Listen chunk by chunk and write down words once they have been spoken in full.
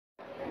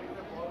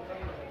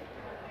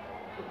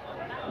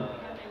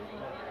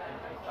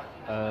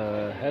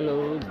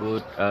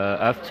Good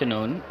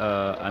afternoon.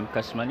 I'm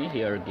Kasmani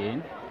here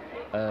again.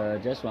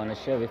 Just want to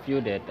share with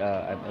you that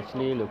I'm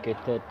actually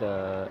located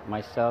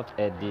myself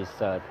at this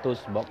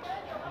toast box.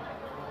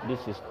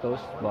 This is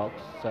toast box,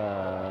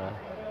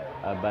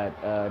 but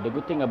the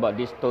good thing about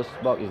this toast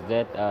box is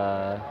that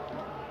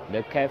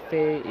the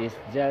cafe is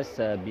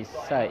just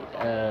beside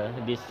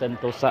this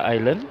Sentosa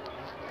Island.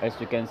 As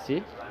you can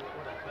see,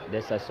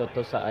 there's a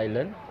Sentosa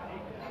Island.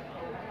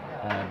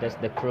 That's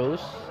the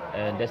cruise,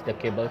 and that's the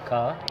cable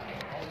car.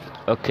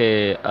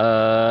 Okay,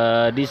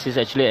 this is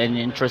actually an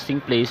interesting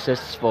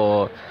places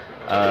for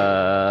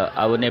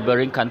our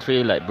neighboring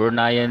country like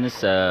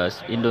Bruneians,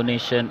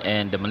 Indonesian,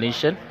 and the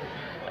Malaysian.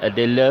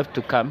 They love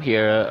to come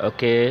here,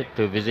 okay,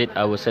 to visit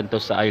our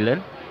Sentosa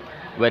Island,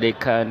 where they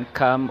can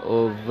come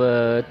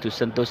over to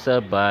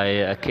Sentosa by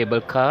a cable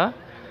car,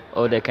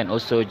 or they can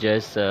also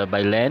just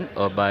by land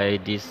or by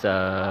this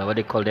what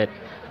they call that,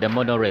 the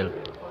monorail.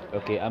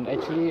 Okay, I'm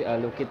actually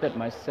located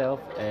myself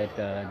at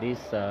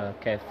this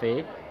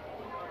cafe.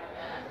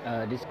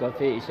 This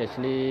cafe is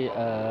actually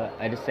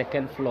at the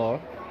second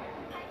floor.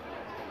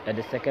 At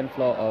the second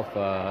floor of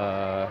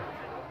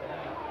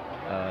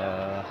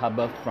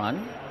Harbour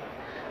front.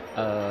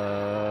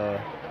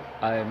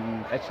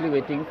 I'm actually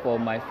waiting for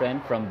my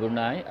friend from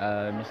Brunei,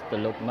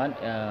 Mr. Lokman.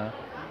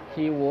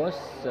 He was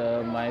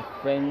my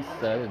friend's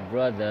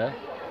brother.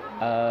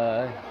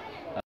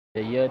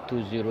 The year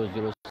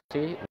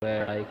 2006,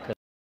 where I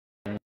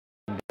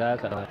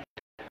conduct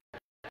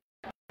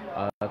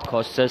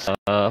courses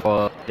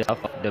for the staff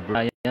of the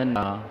Bruneian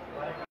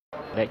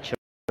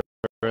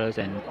lecturers,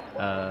 and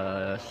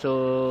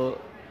so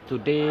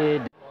today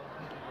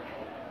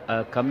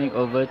coming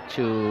over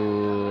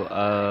to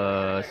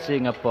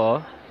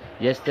Singapore.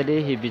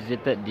 Yesterday he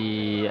visited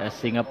the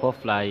Singapore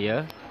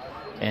Flyer,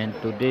 and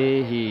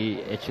today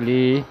he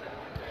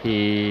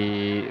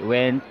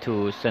went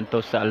to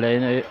Sentosa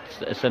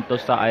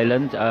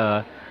Island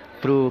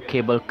through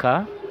cable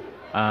car.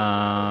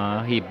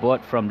 He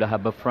bought from the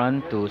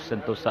harbourfront to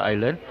Sentosa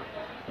Island,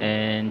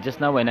 and just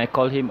now when I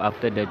called him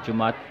after the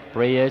Jumat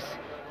prayers,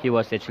 he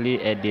was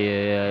actually at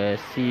the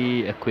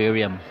sea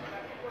aquarium.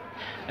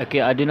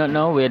 Okay, I do not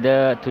know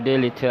whether today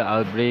later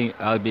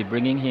I'll be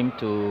bringing him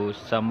to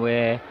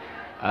somewhere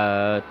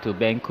to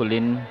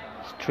Bencoolen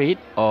Street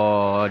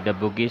or the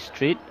Bugis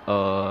Street,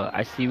 or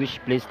I see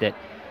which place that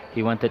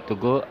he wanted to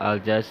go. I'll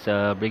just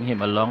bring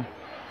him along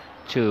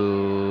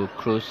to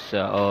cruise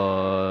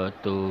or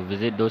to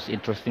visit those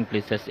interesting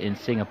places in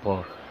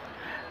Singapore.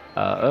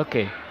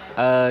 Okay,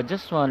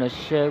 just want to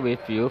share with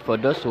you, for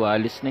those who are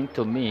listening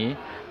to me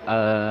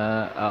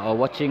or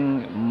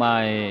watching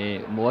my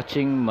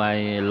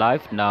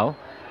live now.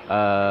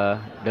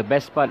 The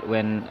best part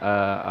when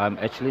I'm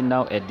actually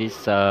now at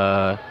this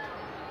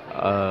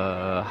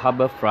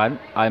harbour front,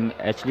 I'm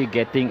actually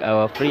getting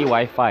a free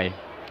Wi-Fi,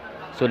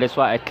 so that's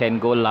why I can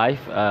go live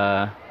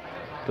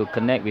to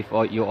connect with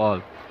you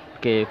all.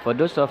 Okay, for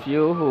those of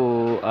you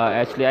who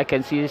actually, I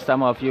can see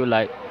some of you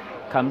like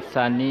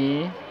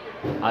Kamsani,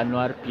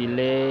 Anwar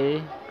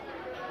Pile,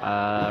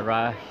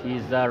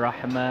 Rahiza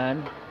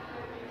Rahman,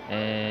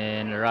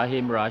 and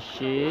Rahim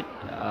Rashid,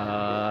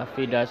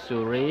 Fida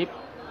Surip,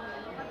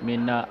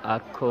 Mina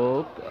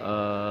Akub,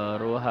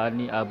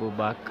 Rohani Abu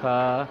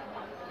Bakar,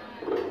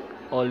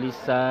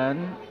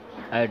 Olisan,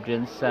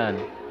 Adrian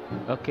San.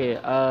 Okay,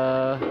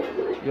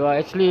 you are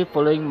actually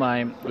following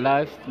my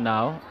live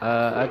now.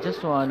 I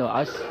just want to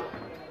ask,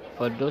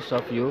 for those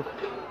of you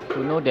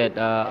who know that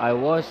I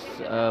was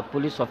a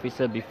police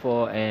officer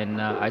before, and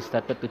I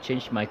started to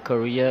change my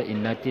career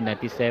in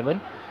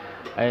 1997,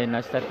 and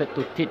I started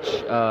to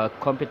teach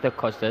computer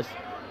courses.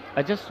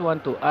 I just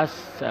want to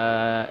ask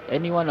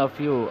any one of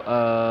you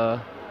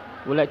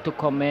would like to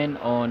comment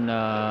on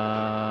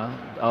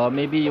or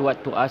maybe you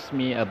want to ask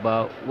me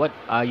about what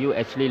are you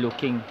actually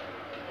looking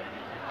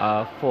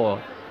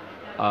for,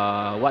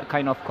 what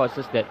kind of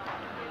courses that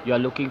you are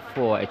looking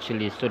for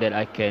actually, so that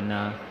I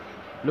can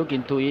look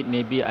into it.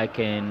 Maybe I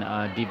can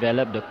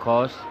develop the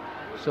course.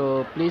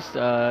 So please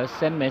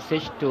send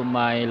message to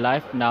my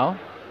live now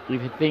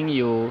if you think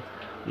you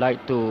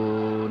like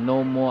to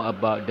know more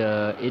about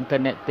the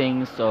internet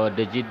things or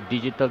the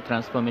digital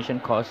transformation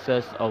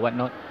courses or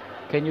whatnot.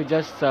 Can you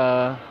just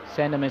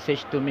send a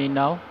message to me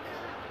now,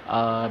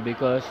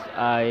 because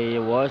I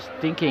was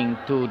thinking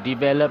to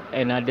develop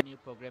another new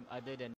program other than